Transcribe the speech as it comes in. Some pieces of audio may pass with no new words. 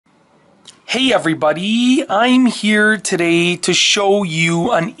Hey everybody, I'm here today to show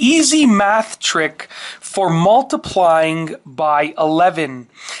you an easy math trick for multiplying by 11.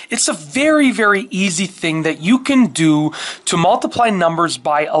 It's a very easy thing that you can do to multiply numbers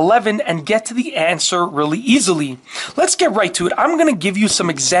by 11 and get to the answer really easily. Let's get right to it. I'm going to give you some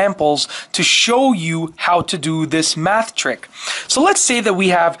examples to show you how to do this math trick. So let's say that we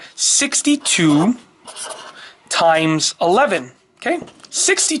have 62 times 11, okay?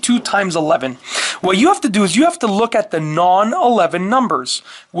 62 times 11. What you have to do is you have to look at the non-11 numbers,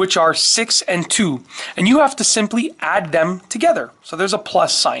 which are 6 and 2, and you have to simply add them together. So there's a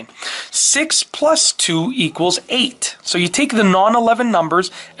plus sign. 6 plus 2 equals 8. So you take the non-11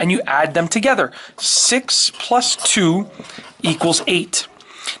 numbers and you add them together. 6 plus 2 equals 8.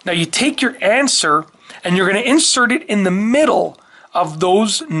 Now you take your answer and you're going to insert it in the middle of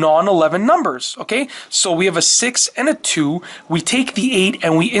those non-11 numbers, okay? So we have a 6 and a 2. We take the 8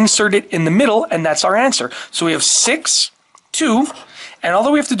 and we insert it in the middle, and that's our answer. So we have 6, 2, and all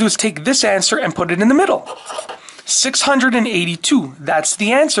that we have to do is take this answer and put it in the middle. 682. That's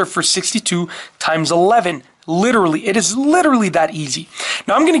the answer for 62 times 11. Literally, it is literally that easy.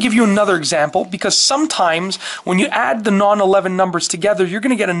 Now I'm going to give you another example because sometimes when you add the non-11 numbers together, you're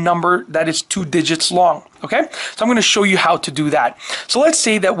going to get a number that is 2 digits long, okay? So I'm going to show you how to do that. So let's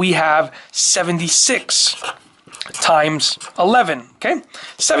say that we have 76 times 11, okay?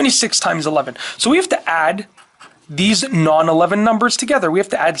 76 times 11. So we have to add these non-11 numbers together. We have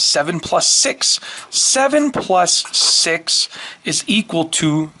to add 7 plus 6. 7 plus 6 is equal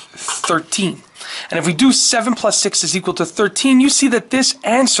to 13. And if we do 7 plus 6 is equal to 13, you see that this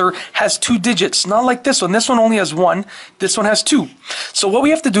answer has 2 digits, not like this one. This one only has 1, this one has 2. So what we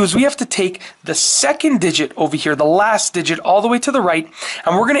have to do is we have to take the second digit over here, the last digit all the way to the right,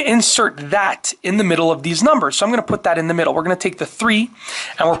 and we're going to insert that in the middle of these numbers. So I'm going to put that in the middle. We're going to take the 3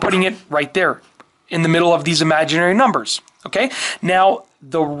 and we're putting it right there in the middle of these imaginary numbers. Okay? Now,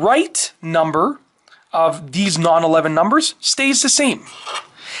 the right number of these non-11 numbers stays the same.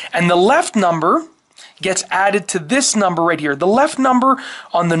 And the left number gets added to this number right here. The left number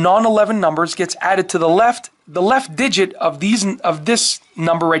on the non-11 numbers gets added to the left digit of this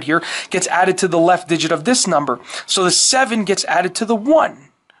number right here gets added to the left digit of this number. So the 7 gets added to the 1,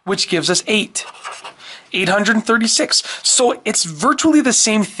 which gives us 8. 836. So it's virtually the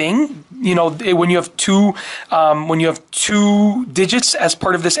same thing, you know, when you have two digits as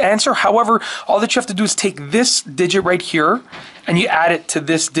part of this answer. However, all that you have to do is take this digit right here and you add it to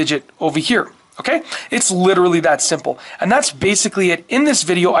this digit over here. Okay? It's literally that simple. And that's basically it. In this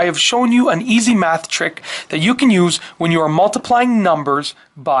video, I have shown you an easy math trick that you can use when you are multiplying numbers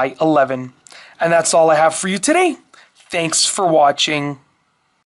by 11. And that's all I have for you today. Thanks for watching.